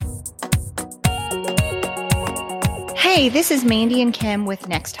Hey, this is Mandy and Kim with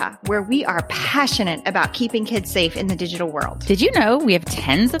Next Talk, where we are passionate about keeping kids safe in the digital world. Did you know we have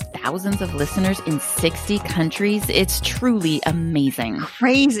tens of thousands of listeners in 60 countries? It's truly amazing.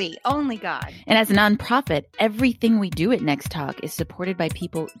 Crazy. Only God. And as a nonprofit, everything we do at Next Talk is supported by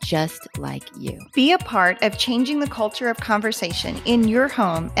people just like you. Be a part of changing the culture of conversation in your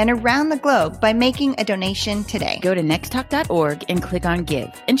home and around the globe by making a donation today. Go to nexttalk.org and click on Give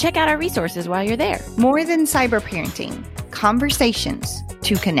and check out our resources while you're there. More than cyber parenting. Conversations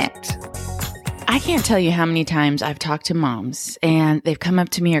to connect. I can't tell you how many times I've talked to moms and they've come up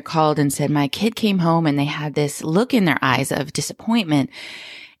to me or called and said, my kid came home and they had this look in their eyes of disappointment.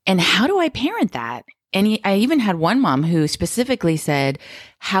 And how do I parent that? And I even had one mom who specifically said,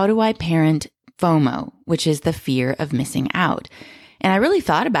 how do I parent FOMO, which is the fear of missing out? And I really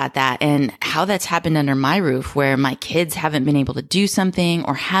thought about that and how that's happened under my roof, where my kids haven't been able to do something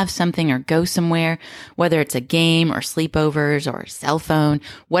or have something or go somewhere, whether it's a game or sleepovers or a cell phone,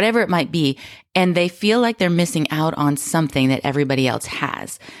 whatever it might be. And they feel like they're missing out on something that everybody else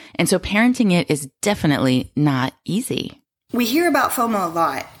has. And so parenting it is definitely not easy. We hear about FOMO a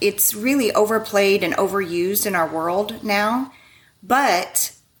lot. It's really overplayed and overused in our world now,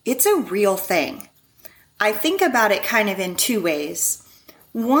 but it's a real thing. I think about it kind of in two ways.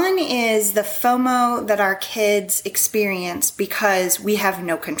 One is the FOMO that our kids experience because we have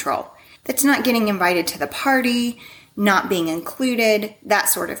no control. That's not getting invited to the party, not being included, that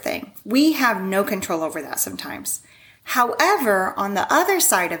sort of thing. We have no control over that sometimes. However, on the other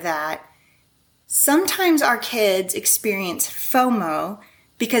side of that, sometimes our kids experience FOMO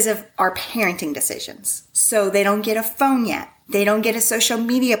because of our parenting decisions. So they don't get a phone yet. They don't get a social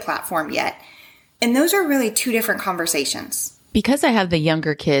media platform yet. And those are really two different conversations. Because I have the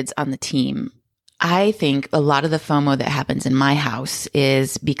younger kids on the team, I think a lot of the FOMO that happens in my house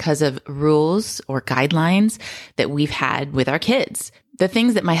is because of rules or guidelines that we've had with our kids. The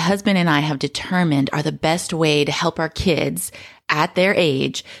things that my husband and I have determined are the best way to help our kids at their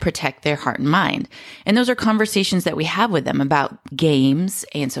age protect their heart and mind. And those are conversations that we have with them about games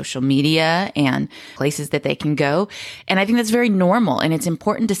and social media and places that they can go. And I think that's very normal. And it's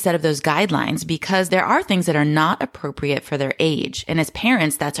important to set up those guidelines because there are things that are not appropriate for their age. And as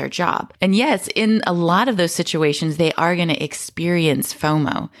parents, that's our job. And yes, in a lot of those situations, they are going to experience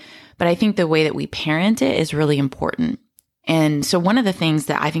FOMO. But I think the way that we parent it is really important. And so one of the things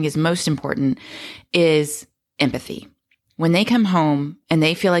that I think is most important is empathy. When they come home and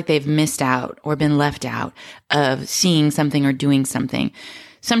they feel like they've missed out or been left out of seeing something or doing something,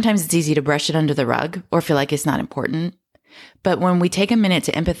 sometimes it's easy to brush it under the rug or feel like it's not important. But when we take a minute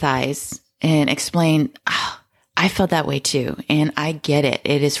to empathize and explain, I felt that way too, and I get it.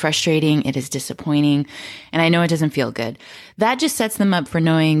 It is frustrating. It is disappointing. And I know it doesn't feel good. That just sets them up for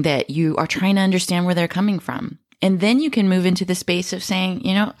knowing that you are trying to understand where they're coming from. And then you can move into the space of saying,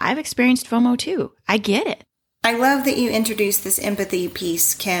 I've experienced FOMO too. I get it. I love that you introduced this empathy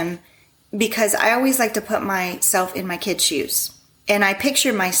piece, Kim, because I always like to put myself in my kids' shoes. And I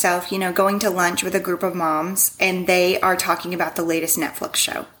picture myself, going to lunch with a group of moms and they are talking about the latest Netflix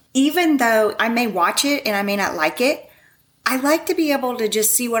show. Even though I may watch it and I may not like it, I like to be able to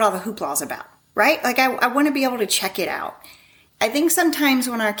just see what all the hoopla is about, right? Like I want to be able to check it out. I think sometimes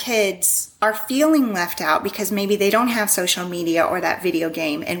when our kids are feeling left out because maybe they don't have social media or that video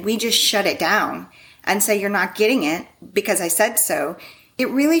game and we just shut it down and say, you're not getting it because I said so, it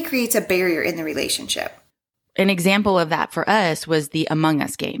really creates a barrier in the relationship. An example of that for us was the Among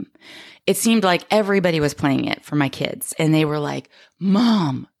Us game. It seemed like everybody was playing it for my kids. And they were like,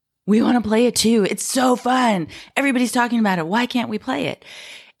 Mom, we want to play it too. It's so fun. Everybody's talking about it. Why can't we play it?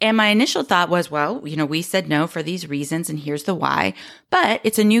 And my initial thought was, well, we said no for these reasons and here's the why. But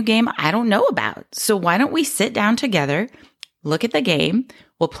it's a new game I don't know about. So why don't we sit down together, look at the game,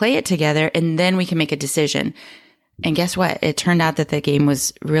 we'll play it together, and then we can make a decision. And guess what? It turned out that the game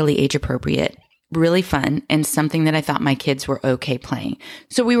was really age appropriate, really fun, and something that I thought my kids were okay playing.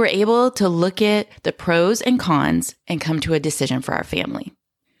 So we were able to look at the pros and cons and come to a decision for our family.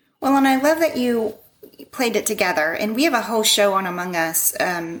 Well, and I love that you played it together. And we have a whole show on Among Us.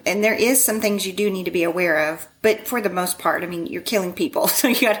 And there is some things you do need to be aware of. But for the most part, you're killing people. So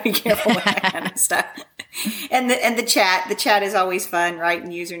you got to be careful with that kind of stuff. And the chat is always fun, right?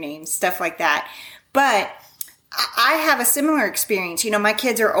 And usernames, stuff like that. But I have a similar experience. My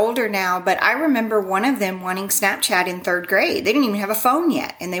kids are older now, but I remember one of them wanting Snapchat in third grade. They didn't even have a phone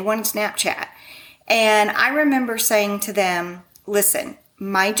yet, and they wanted Snapchat. And I remember saying to them, listen,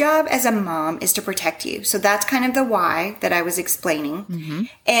 my job as a mom is to protect you. So that's kind of the why that I was explaining. Mm-hmm.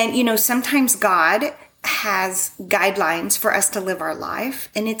 And, sometimes God has guidelines for us to live our life.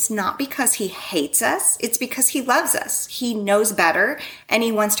 And it's not because he hates us. It's because he loves us. He knows better and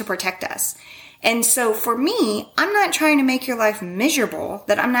he wants to protect us. And so for me, I'm not trying to make your life miserable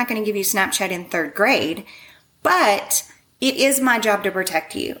that I'm not going to give you Snapchat in third grade, but it is my job to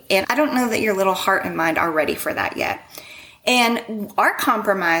protect you. And I don't know that your little heart and mind are ready for that yet. And our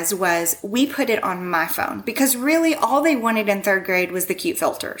compromise was we put it on my phone because really all they wanted in third grade was the cute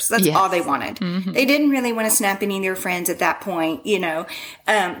filters. That's all they wanted. Mm-hmm. They didn't really want to snap any of their friends at that point,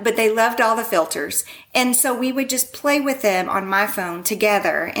 but they loved all the filters. And so we would just play with them on my phone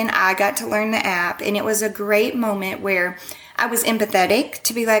together, and I got to learn the app. And it was a great moment where I was empathetic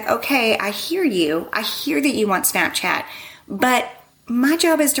to be like, okay, I hear you. I hear that you want Snapchat, but my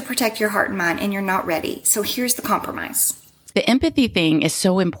job is to protect your heart and mind, and you're not ready. So here's the compromise. The empathy thing is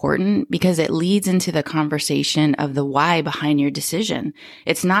so important because it leads into the conversation of the why behind your decision.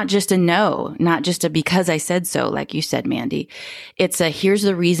 It's not just a no, not just a because I said so, like you said, Mandy. It's a here's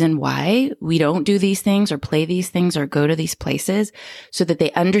the reason why we don't do these things or play these things or go to these places so that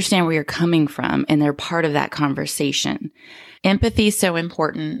they understand where you're coming from and they're part of that conversation. Empathy is so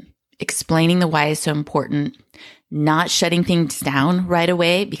important. Explaining the why is so important. Not shutting things down right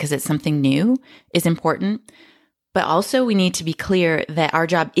away because it's something new is important. But also we need to be clear that our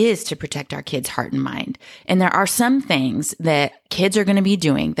job is to protect our kids' heart and mind. And there are some things that kids are going to be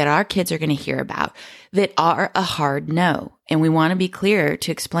doing, that our kids are going to hear about, that are a hard no. And we want to be clear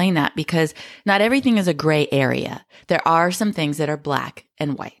to explain that because not everything is a gray area. There are some things that are black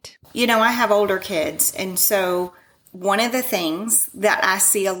and white. I have older kids. And so one of the things that I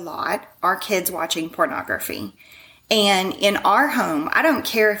see a lot are kids watching pornography. And in our home, I don't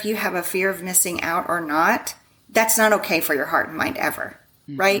care if you have a fear of missing out or not. That's not okay for your heart and mind ever,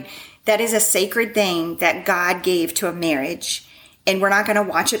 right? That is a sacred thing that God gave to a marriage, and we're not going to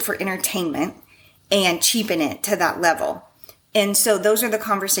watch it for entertainment and cheapen it to that level. And so those are the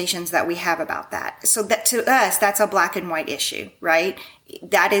conversations that we have about that. So that to us, that's a black and white issue, right?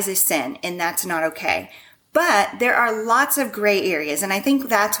 That is a sin, and that's not okay. But there are lots of gray areas, and I think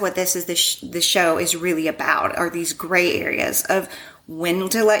that's what this is. The show is really about, are these gray areas of when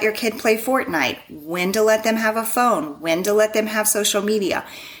to let your kid play Fortnite, when to let them have a phone, when to let them have social media.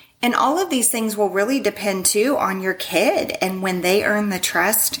 And all of these things will really depend too on your kid and when they earn the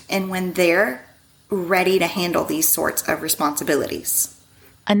trust and when they're ready to handle these sorts of responsibilities.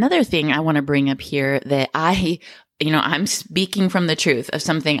 Another thing I want to bring up here that I'm speaking from the truth of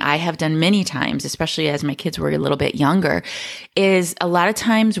something I have done many times, especially as my kids were a little bit younger, is a lot of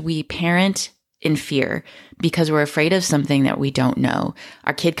times we parent in fear because we're afraid of something that we don't know.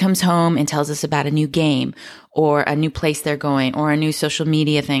 Our kid comes home and tells us about a new game or a new place they're going or a new social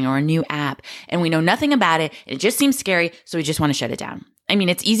media thing or a new app, and we know nothing about it. It just seems scary, so we just want to shut it down. I mean,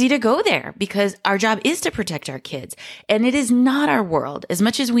 it's easy to go there because our job is to protect our kids, and it is not our world. As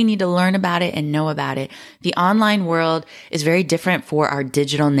much as we need to learn about it and know about it, the online world is very different for our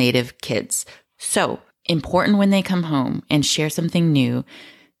digital native kids. So important when they come home and share something new,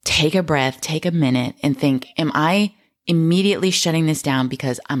 take a breath, take a minute and think, am I immediately shutting this down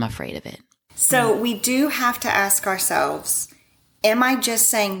because I'm afraid of it? So we do have to ask ourselves, am I just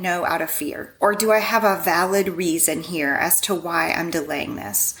saying no out of fear? Or do I have a valid reason here as to why I'm delaying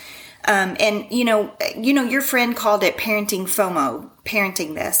this? Your friend called it parenting FOMO,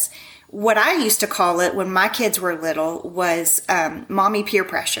 parenting this. What I used to call it when my kids were little was mommy peer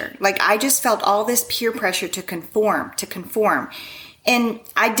pressure. Like I just felt all this peer pressure to conform. And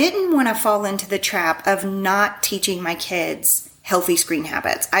I didn't want to fall into the trap of not teaching my kids healthy screen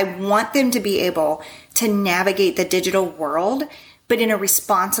habits. I want them to be able to navigate the digital world, but in a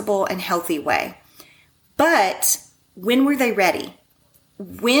responsible and healthy way. But when were they ready?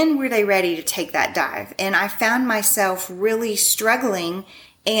 When were they ready to take that dive? And I found myself really struggling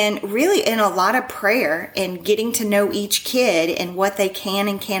and really in a lot of prayer and getting to know each kid and what they can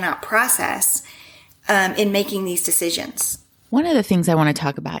and cannot process in making these decisions. One of the things I want to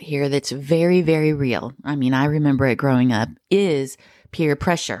talk about here that's very, very real, I mean, I remember it growing up, is peer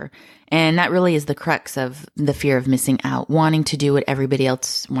pressure. And that really is the crux of the fear of missing out, wanting to do what everybody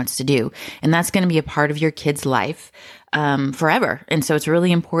else wants to do. And that's going to be a part of your kid's life forever. And so it's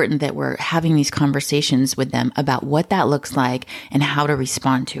really important that we're having these conversations with them about what that looks like and how to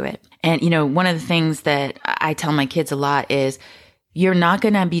respond to it. And, one of the things that I tell my kids a lot is you're not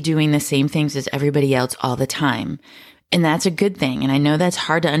going to be doing the same things as everybody else all the time. And that's a good thing. And I know that's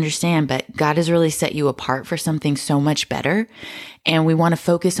hard to understand, but God has really set you apart for something so much better. And we want to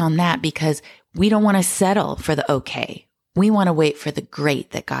focus on that because we don't want to settle for the okay. We want to wait for the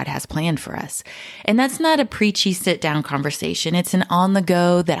great that God has planned for us. And that's not a preachy sit down conversation. It's an on the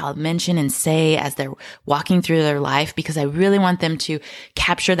go that I'll mention and say as they're walking through their life, because I really want them to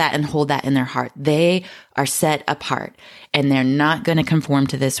capture that and hold that in their heart. They are set apart and they're not going to conform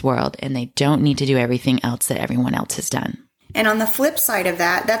to this world, and they don't need to do everything else that everyone else has done. And on the flip side of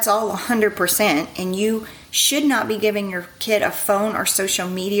that, that's all 100%. And you should not be giving your kid a phone or social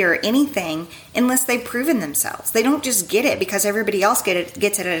media or anything unless they've proven themselves. They don't just get it because everybody else gets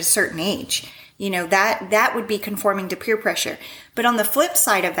it at a certain age. That would be conforming to peer pressure. But on the flip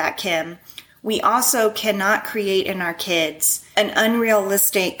side of that, Kim, we also cannot create in our kids an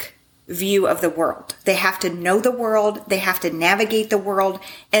unrealistic view of the world. They have to know the world. They have to navigate the world.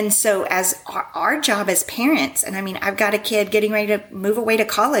 And so as our job as parents, and I've got a kid getting ready to move away to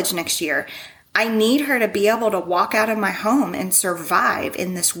college next year. I need her to be able to walk out of my home and survive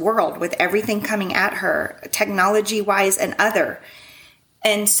in this world with everything coming at her, technology-wise and other.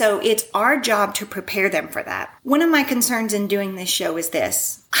 And so it's our job to prepare them for that. One of my concerns in doing this show is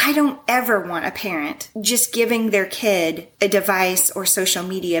this. I don't ever want a parent just giving their kid a device or social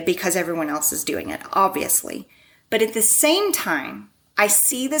media because everyone else is doing it, obviously. But at the same time, I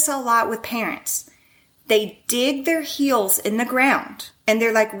see this a lot with parents. They dig their heels in the ground and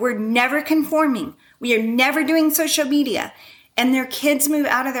they're like, we're never conforming. We are never doing social media. And their kids move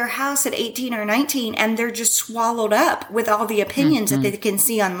out of their house at 18 or 19 and they're just swallowed up with all the opinions that they can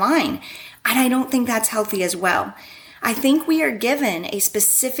see online. And I don't think that's healthy as well. I think we are given a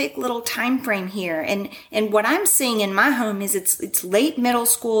specific little time frame here. And what I'm seeing in my home is it's late middle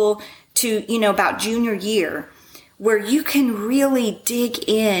school to, about junior year, where you can really dig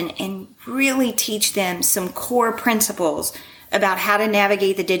in and really teach them some core principles about how to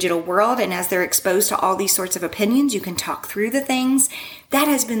navigate the digital world. And as they're exposed to all these sorts of opinions, you can talk through the things. That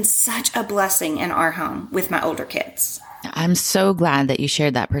has been such a blessing in our home with my older kids. I'm so glad that you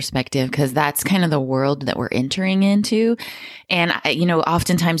shared that perspective, because that's kind of the world that we're entering into. And,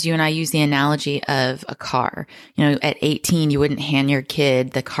 oftentimes you and I use the analogy of a car. At 18, you wouldn't hand your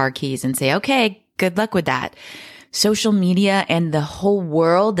kid the car keys and say, okay, good luck with that. Social media and the whole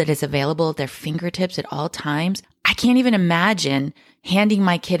world that is available at their fingertips at all times. I can't even imagine handing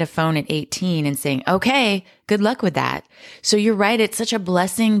my kid a phone at 18 and saying, okay, good luck with that. So you're right. It's such a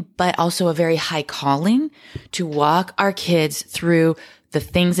blessing, but also a very high calling to walk our kids through the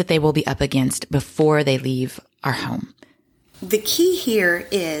things that they will be up against before they leave our home. The key here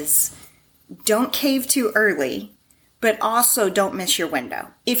is don't cave too early, but also don't miss your window.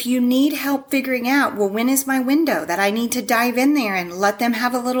 If you need help figuring out, well, when is my window that I need to dive in there and let them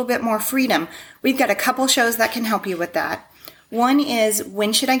have a little bit more freedom? We've got a couple shows that can help you with that. One is,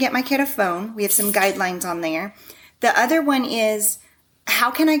 when should I get my kid a phone? We have some guidelines on there. The other one is,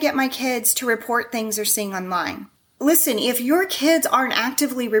 how can I get my kids to report things they're seeing online? Listen, if your kids aren't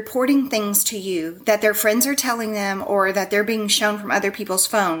actively reporting things to you that their friends are telling them or that they're being shown from other people's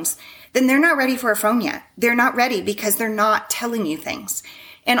phones, then they're not ready for a phone yet. They're not ready because they're not telling you things.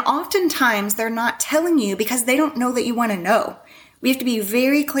 And oftentimes they're not telling you because they don't know that you want to know. We have to be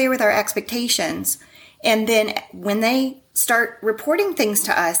very clear with our expectations. And then when they start reporting things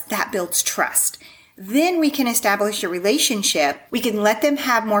to us, that builds trust. Then we can establish a relationship. We can let them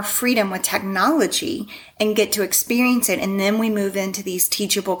have more freedom with technology and get to experience it. And then we move into these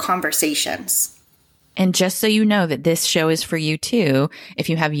teachable conversations. And just so you know that this show is for you too, if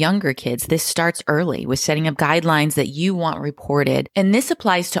you have younger kids, this starts early with setting up guidelines that you want reported. And this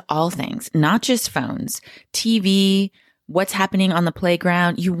applies to all things, not just phones, TV, what's happening on the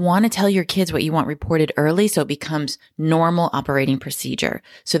playground. You want to tell your kids what you want reported early so it becomes normal operating procedure.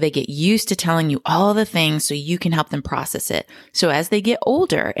 So they get used to telling you all the things so you can help them process it. So as they get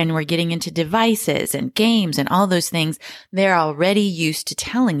older and we're getting into devices and games and all those things, they're already used to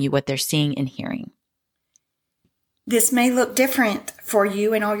telling you what they're seeing and hearing. This may look different for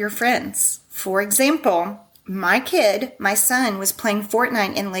you and all your friends. For example, my son, was playing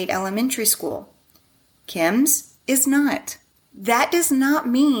Fortnite in late elementary school. Kim's is not. That does not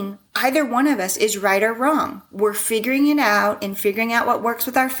mean either one of us is right or wrong. We're figuring it out and figuring out what works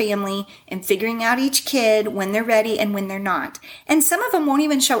with our family and figuring out each kid when they're ready and when they're not. And some of them won't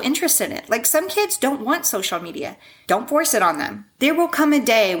even show interest in it. Like, some kids don't want social media. Don't force it on them. There will come a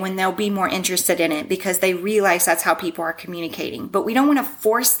day when they'll be more interested in it because they realize that's how people are communicating. But we don't want to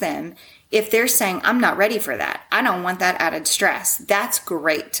force them. If they're saying, I'm not ready for that, I don't want that added stress, that's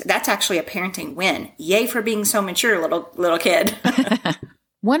great. That's actually a parenting win. Yay for being so mature, little kid.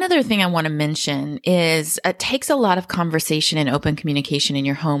 One other thing I want to mention is it takes a lot of conversation and open communication in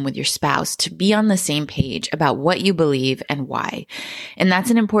your home with your spouse to be on the same page about what you believe and why. And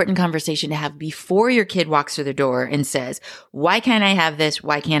that's an important conversation to have before your kid walks through the door and says, why can't I have this?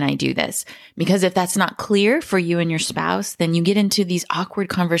 Why can't I do this? Because if that's not clear for you and your spouse, then you get into these awkward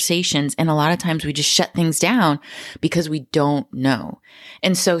conversations. And a lot of times we just shut things down because we don't know.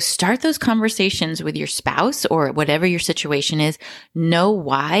 And so start those conversations with your spouse or whatever your situation is. Know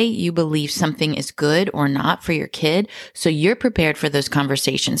why you believe something is good or not for your kid, so you're prepared for those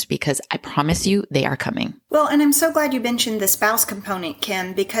conversations, because I promise you they are coming. Well, and I'm so glad you mentioned the spouse component,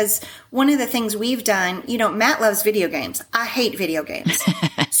 Kim, because one of the things we've done, Matt loves video games. I hate video games.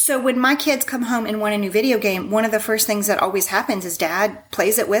 So when my kids come home and want a new video game, one of the first things that always happens is dad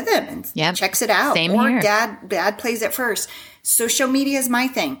plays it with him and checks it out. Same or here. Dad plays it first. Social media is my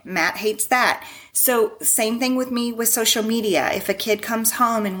thing. Matt hates that. So same thing with me with social media. If a kid comes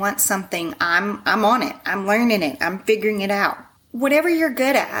home and wants something, I'm on it. I'm learning it. I'm figuring it out. Whatever you're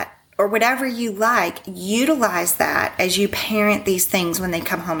good at or whatever you like, utilize that as you parent these things when they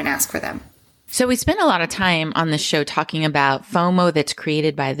come home and ask for them. So we spent a lot of time on this show talking about FOMO that's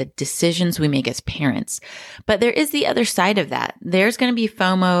created by the decisions we make as parents. But there is the other side of that. There's going to be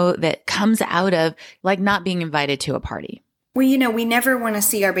FOMO that comes out of like not being invited to a party. Well, we never want to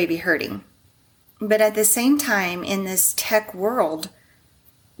see our baby hurting. But at the same time, in this tech world,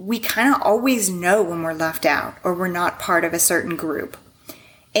 we kind of always know when we're left out or we're not part of a certain group.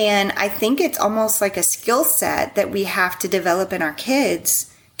 And I think it's almost like a skill set that we have to develop in our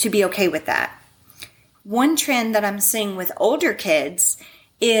kids to be okay with that. One trend that I'm seeing with older kids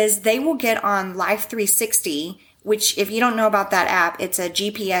is they will get on Life 360, which if you don't know about that app, it's a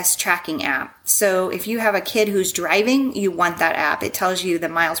GPS tracking app. So if you have a kid who's driving, you want that app. It tells you the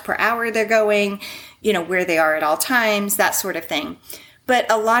miles per hour they're going, where they are at all times, that sort of thing.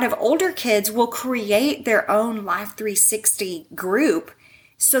 But a lot of older kids will create their own Life 360 group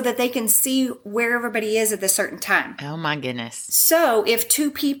so that they can see where everybody is at a certain time. Oh my goodness. So if 2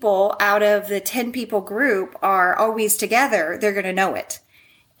 people out of the 10 people group are always together, they're going to know it.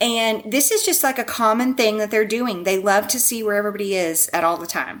 And this is just like a common thing that they're doing. They love to see where everybody is at all the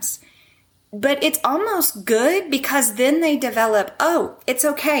times. But it's almost good because then they develop, oh, it's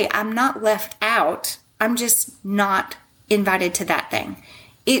okay. I'm not left out. I'm just not invited to that thing.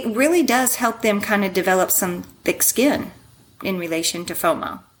 It really does help them kind of develop some thick skin in relation to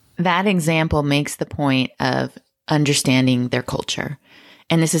FOMO. That example makes the point of understanding their culture.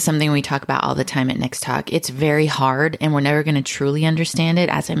 And this is something we talk about all the time at Next Talk. It's very hard and we're never going to truly understand it,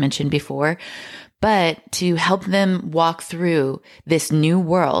 as I mentioned before. But to help them walk through this new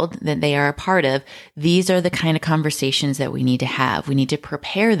world that they are a part of, these are the kind of conversations that we need to have. We need to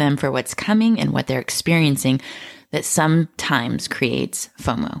prepare them for what's coming and what they're experiencing that sometimes creates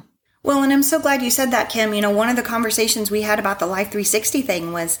FOMO. Well, and I'm so glad you said that, Kim. One of the conversations we had about the Life 360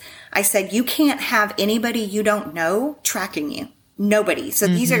 thing was I said, you can't have anybody you don't know tracking you. Nobody. So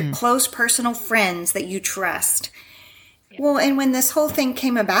these are close personal friends that you trust. Well, and when this whole thing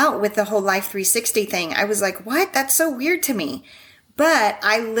came about with the whole Life 360 thing, I was like, what? That's so weird to me. But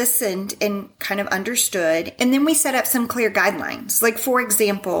I listened and kind of understood. And then we set up some clear guidelines. Like, for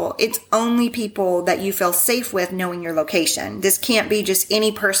example, it's only people that you feel safe with knowing your location. This can't be just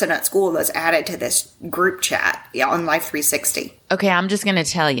any person at school that's added to this group chat on Life 360. Okay, I'm just going to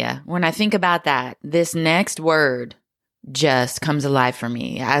tell you, when I think about that, this next word just comes alive for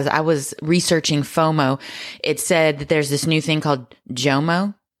me. As I was researching FOMO, it said that there's this new thing called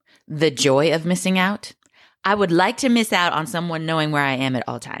JOMO, the joy of missing out. I would like to miss out on someone knowing where I am at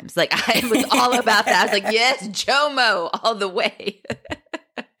all times. Like, I was all about that. I was like, yes, JOMO all the way.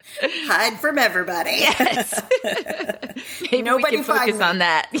 Hide from everybody. Yes. Maybe nobody we can focus on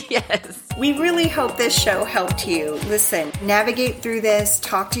that. Yes. We really hope this show helped you. Listen, navigate through this,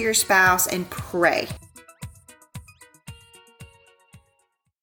 talk to your spouse, and pray.